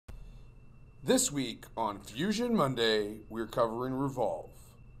This week on Fusion Monday, we're covering Revolve.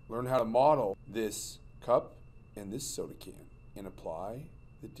 Learn how to model this cup and this soda can and apply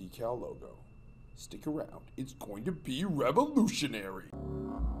the decal logo. Stick around, it's going to be revolutionary.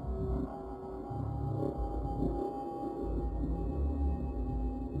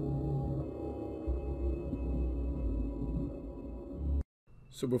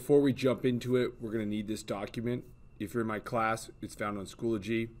 So before we jump into it, we're going to need this document. If you're in my class, it's found on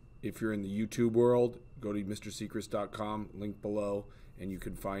Schoology. If you're in the YouTube world, go to mrsecrets.com, link below, and you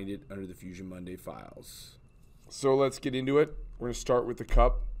can find it under the Fusion Monday files. So let's get into it. We're going to start with the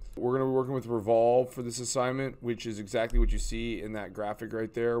cup. We're going to be working with Revolve for this assignment, which is exactly what you see in that graphic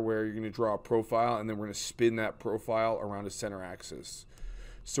right there, where you're going to draw a profile, and then we're going to spin that profile around a center axis.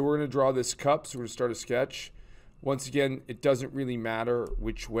 So we're going to draw this cup, so we're going to start a sketch. Once again, it doesn't really matter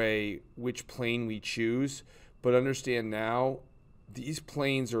which plane we choose, but understand now, these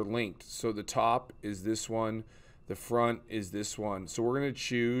planes are linked. So the top is this one, the front is this one. So we're going to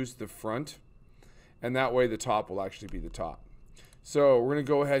choose the front, and that way the top will actually be the top. So we're going to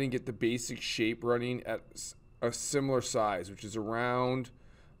go ahead and get the basic shape running at a similar size, which is around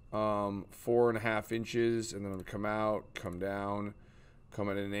 4.5 inches, and then I'm going to come out, come down, come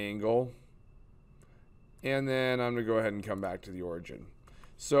at an angle. And then I'm going to go ahead and come back to the origin.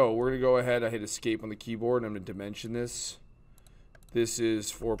 So we're going to go ahead, I hit escape on the keyboard, and I'm going to dimension this. This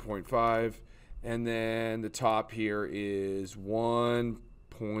is 4.5. And then the top here is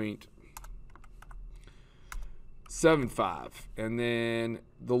 1.75. And then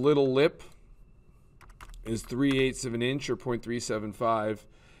the little lip is 3/8 of an inch, or 0.375.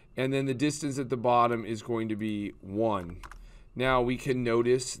 And then the distance at the bottom is going to be 1. Now we can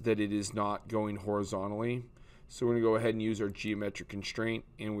notice that it is not going horizontally. So we're going to go ahead and use our geometric constraint,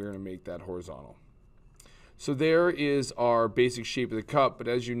 and we're going to make that horizontal. So there is our basic shape of the cup, but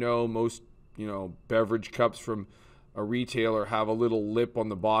as you know, most beverage cups from a retailer have a little lip on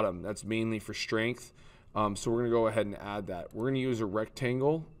the bottom. That's mainly for strength. So we're going to go ahead and add that. We're going to use a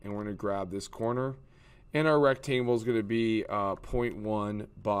rectangle, and we're going to grab this corner. And our rectangle is going to be 0.1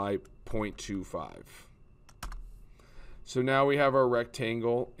 by 0.25. So now we have our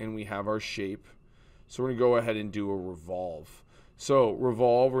rectangle and we have our shape. So we're going to go ahead and do a revolve. So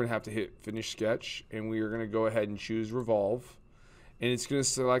revolve, we're going to have to hit finish sketch, and we are going to go ahead and choose revolve. And it's going to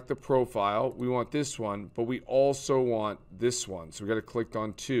select the profile. We want this one, but we also want this one. So we've got to click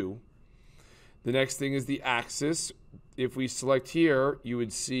on 2. The next thing is the axis. If we select here, you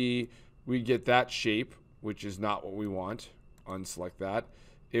would see we get that shape, which is not what we want. Unselect that.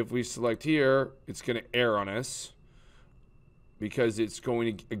 If we select here, it's going to err on us, because it's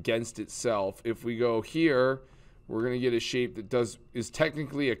going against itself. If we go here, we're going to get a shape that is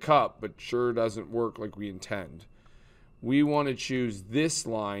technically a cup, but sure doesn't work like we intend. We want to choose this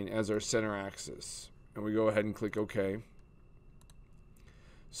line as our center axis, and we go ahead and click OK.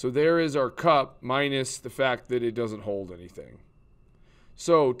 So there is our cup, minus the fact that it doesn't hold anything.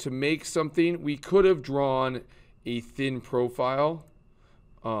 So to make something, we could have drawn a thin profile.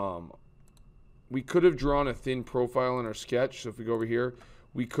 We could have drawn a thin profile in our sketch. So if we go over here,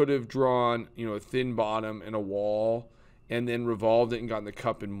 we could have drawn, a thin bottom and a wall, and then revolved it and gotten the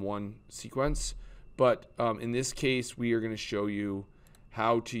cup in one sequence. But in this case, we are going to show you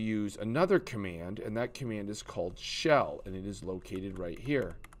how to use another command, and that command is called shell, and it is located right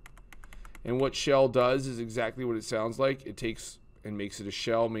here. And what shell does is exactly what it sounds like. It takes and makes it a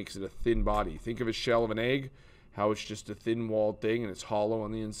shell, makes it a thin body. Think of a shell of an egg, how it's just a thin walled thing and it's hollow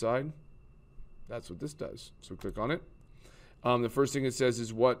on the inside. That's what this does. So click on it. The first thing it says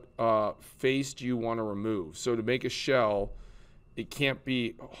is what face do you want to remove. So to make a shell, it can't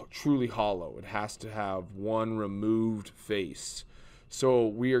be truly hollow. It has to have one removed face. So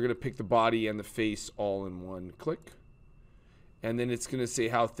we are going to pick the body and the face all in one click. And then it's going to say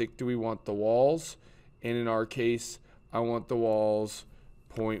how thick do we want the walls. And in our case, I want the walls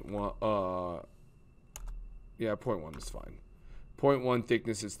 0.1. Yeah, 0.1 is fine. 0.1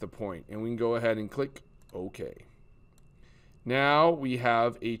 thickness is the point, and we can go ahead and click OK. Now we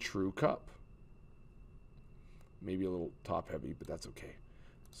have a true cup. Maybe a little top heavy, but that's okay.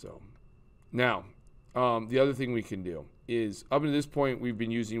 So now the other thing we can do is, up to this point, we've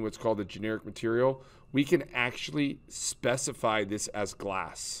been using what's called a generic material. We can actually specify this as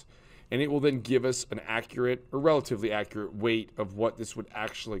glass, and it will then give us an accurate or relatively accurate weight of what this would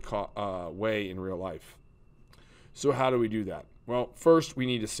actually weigh in real life. So how do we do that? Well, first we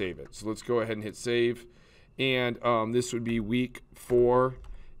need to save it. So let's go ahead and hit save. And this would be week 4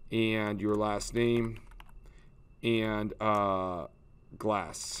 and your last name and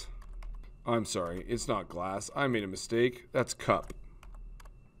glass. I'm sorry, it's not glass. I made a mistake. That's cup.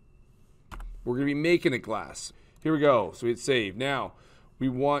 We're going to be making a glass. Here we go. So we hit save. Now, we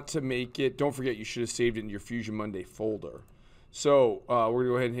want to make it, don't forget you should have saved it in your Fusion Monday folder. So we're going to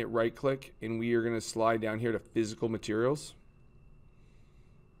go ahead and hit right click, and we are going to slide down here to physical materials.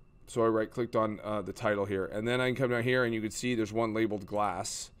 So I right clicked on the title here, and then I can come down here and you can see there's one labeled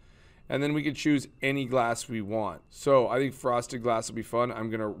glass. And then we can choose any glass we want. So I think frosted glass will be fun. I'm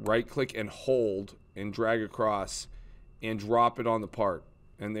going to right click and hold and drag across and drop it on the part.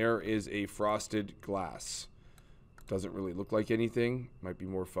 And there is a frosted glass. Doesn't really look like anything. Might be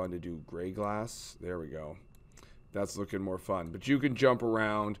more fun to do gray glass. There we go. That's looking more fun. But you can jump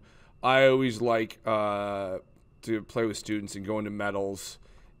around. I always like to play with students and go into metals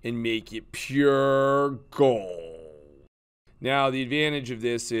and make it pure gold. Now the advantage of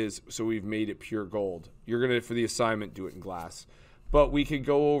this is, so we've made it pure gold. You're going to, for the assignment, do it in glass. But we could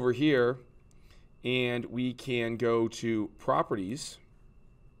go over here and we can go to properties.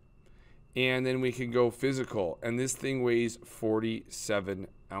 And then we can go physical, and this thing weighs 47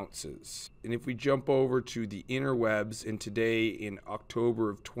 ounces. And if we jump over to the interwebs, and today in October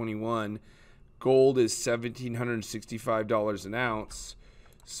of 21, gold is $1,765 an ounce.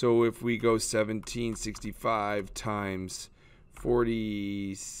 So if we go 1765 times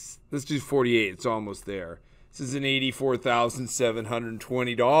 40, let's do 48, it's almost there. This is an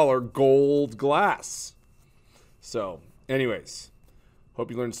 $84,720 gold glass. So anyways, hope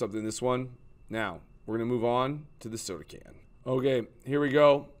you learned something in this one. Now, we're going to move on to the soda can. Okay, here we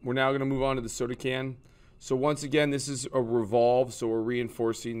go. We're now going to move on to the soda can. So once again, this is a revolve, so we're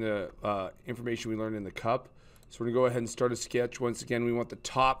reinforcing the information we learned in the cup. So we're going to go ahead and start a sketch. Once again, we want the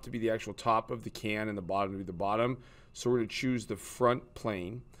top to be the actual top of the can and the bottom to be the bottom. So we're going to choose the front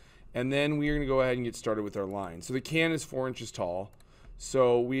plane. And then we are going to go ahead and get started with our line. So the can is 4 inches tall.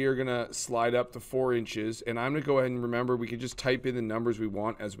 So we are going to slide up to 4 inches, and I'm going to go ahead and remember we can just type in the numbers we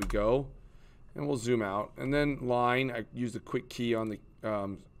want as we go, and we'll zoom out. And then line, I use the quick key on the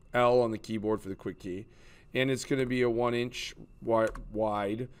L on the keyboard for the quick key, and it's going to be a 1 inch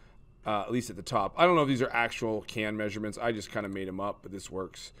wide, at least at the top. I don't know if these are actual can measurements. I just kind of made them up, but this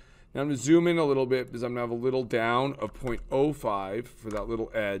works. Now I'm going to zoom in a little bit because I'm going to have a little down of 0.05 for that little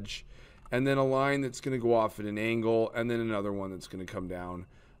edge. And then a line that's going to go off at an angle, and then another one that's going to come down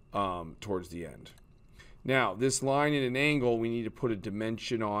towards the end. Now, this line at an angle, we need to put a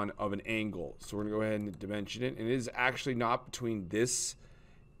dimension on of an angle. So we're going to go ahead and dimension it. And it is actually not between this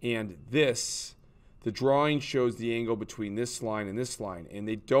and this. The drawing shows the angle between this line and this line. And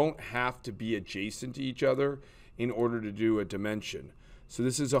they don't have to be adjacent to each other in order to do a dimension. So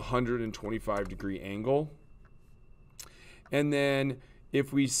this is a 125-degree angle. And then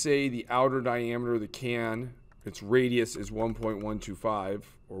if we say the outer diameter of the can, its radius is 1.125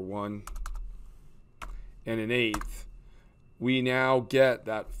 or 1 1/8, we now get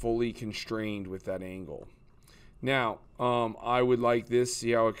that fully constrained with that angle. Now, I would like this,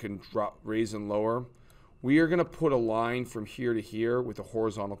 see how it can drop, raise and lower. We are going to put a line from here to here with a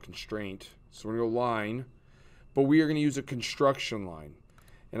horizontal constraint. So we're going to go line, but we are going to use a construction line.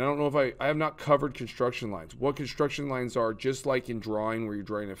 And I don't know if I have not covered construction lines. What construction lines are, just like in drawing where you're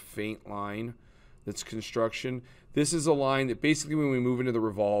drawing a faint line that's construction, this is a line that basically when we move into the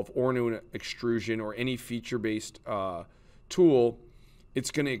Revolve or into an extrusion or any feature-based tool,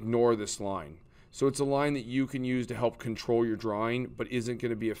 it's going to ignore this line. So it's a line that you can use to help control your drawing, but isn't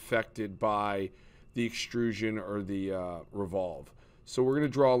going to be affected by the extrusion or the Revolve. So we're going to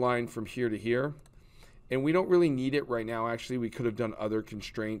draw a line from here to here. And we don't really need it right now. Actually, we could have done other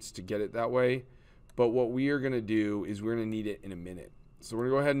constraints to get it that way. But what we are going to do is we're going to need it in a minute. So we're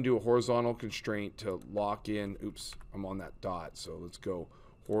going to go ahead and do a horizontal constraint to lock in. Oops, I'm on that dot. So let's go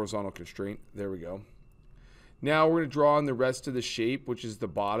horizontal constraint. There we go. Now we're going to draw in the rest of the shape, which is the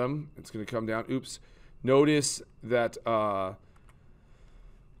bottom. It's going to come down. Oops. Notice that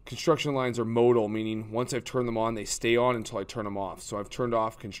construction lines are modal, meaning once I've turned them on, they stay on until I turn them off. So I've turned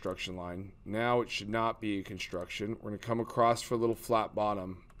off construction line. Now it should not be a construction. We're going to come across for a little flat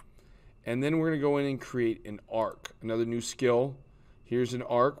bottom. And then we're going to go in and create an arc, another new skill. Here's an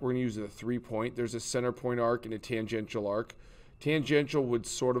arc. We're going to use a 3-point. There's a center point arc and a tangential arc. Tangential would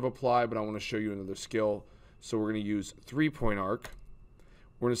sort of apply, but I want to show you another skill. So we're going to use 3-point arc.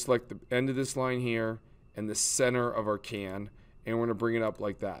 We're going to select the end of this line here and the center of our can. And we're going to bring it up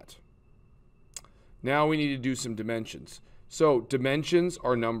like that. Now we need to do some dimensions. So dimensions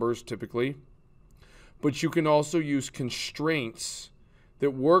are numbers typically, but you can also use constraints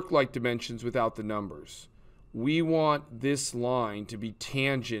that work like dimensions without the numbers. We want this line to be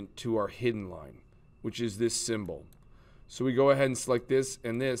tangent to our hidden line, which is this symbol. So we go ahead and select this,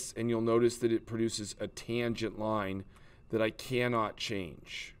 and you'll notice that it produces a tangent line that I cannot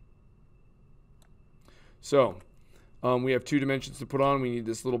change. So we have 2 dimensions to put on. We need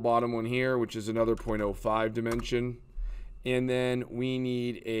this little bottom one here, which is another 0.05 dimension. And then we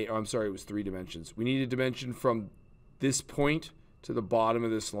need I'm sorry, it was 3 dimensions. We need a dimension from this point to the bottom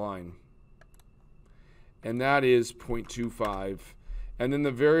of this line. And that is 0.25. And then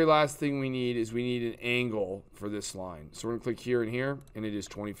the very last thing we need is we need an angle for this line. So we're going to click here and here, and it is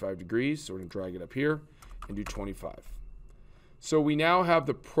 25 degrees. So we're going to drag it up here and do 25. So we now have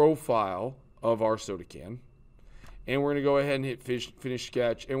the profile of our soda can. And we're going to go ahead and hit finish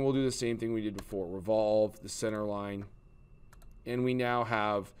sketch, and we'll do the same thing we did before. Revolve the center line. And we now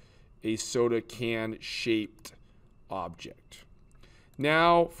have a soda can shaped object.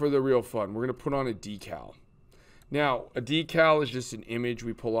 Now for the real fun, we're going to put on a decal. Now, a decal is just an image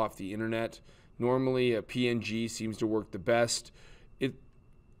we pull off the internet. Normally, a PNG seems to work the best.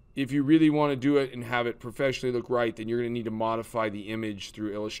 If you really want to do it and have it professionally look right, then you're going to need to modify the image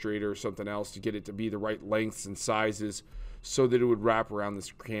through Illustrator or something else to get it to be the right lengths and sizes so that it would wrap around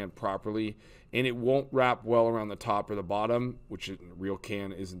this can properly. And it won't wrap well around the top or the bottom, which in a real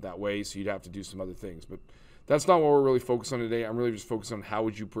can isn't that way, so you'd have to do some other things. But that's not what we're really focused on today. I'm really just focused on how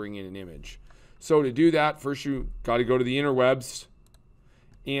would you bring in an image. So to do that, first you got to go to the interwebs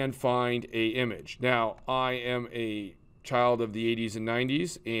and find a image. Now, I am a child of the 80s and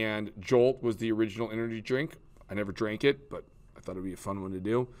 90s, and Jolt was the original energy drink. I never drank it, but I thought it would be a fun one to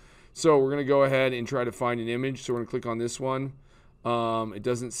do. So we're going to go ahead and try to find an image. So we're going to click on this one. It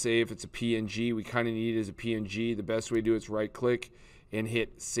doesn't say if it's a PNG. We kind of need it as a PNG. The best way to do it is right-click and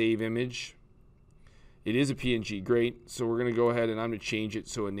hit Save Image. It is a PNG. Great. So we're going to go ahead and I'm going to change it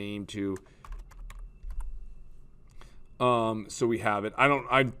so a name to... so we have it.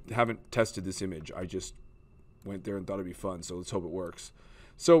 I haven't tested this image. I just went there and thought it'd be fun. So let's hope it works.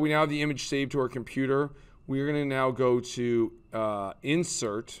 So we now have the image saved to our computer. We're going to now go to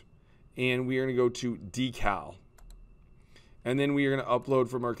Insert, and we are going to go to Decal. And then we are going to upload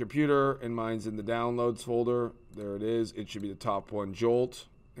from our computer, and mine's in the Downloads folder. There it is. It should be the top one, Jolt.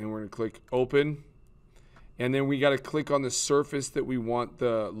 And we're going to click Open. And then we got to click on the surface that we want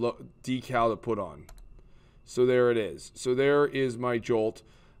the decal to put on. So there it is. So there is my Jolt.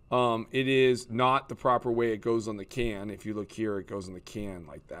 It is not the proper way it goes on the can. If you look here, it goes on the can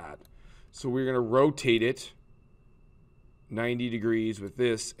like that. So we're going to rotate it 90 degrees with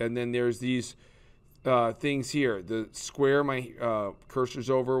this. And then there's these things here. The square my cursor's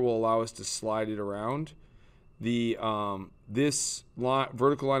over will allow us to slide it around. The this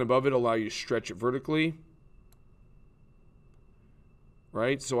vertical line above it will allow you to stretch it vertically.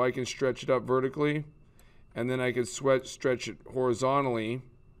 Right? So I can stretch it up vertically. And then I could stretch it horizontally,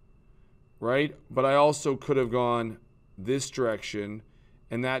 right? But I also could have gone this direction,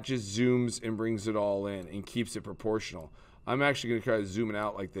 and that just zooms and brings it all in and keeps it proportional. I'm actually going to try to zoom it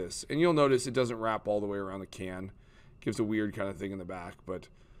out like this. And you'll notice it doesn't wrap all the way around the can. It gives a weird kind of thing in the back, but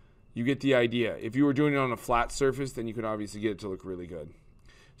you get the idea. If you were doing it on a flat surface, then you could obviously get it to look really good.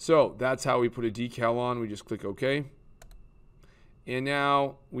 So that's how we put a decal on. We just click OK. And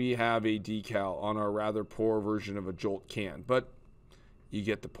now we have a decal on our rather poor version of a Jolt can, but you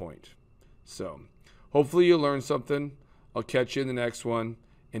get the point. So hopefully you learned something. I'll catch you in the next one.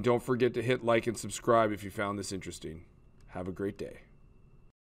 And don't forget to hit like and subscribe if you found this interesting. Have a great day.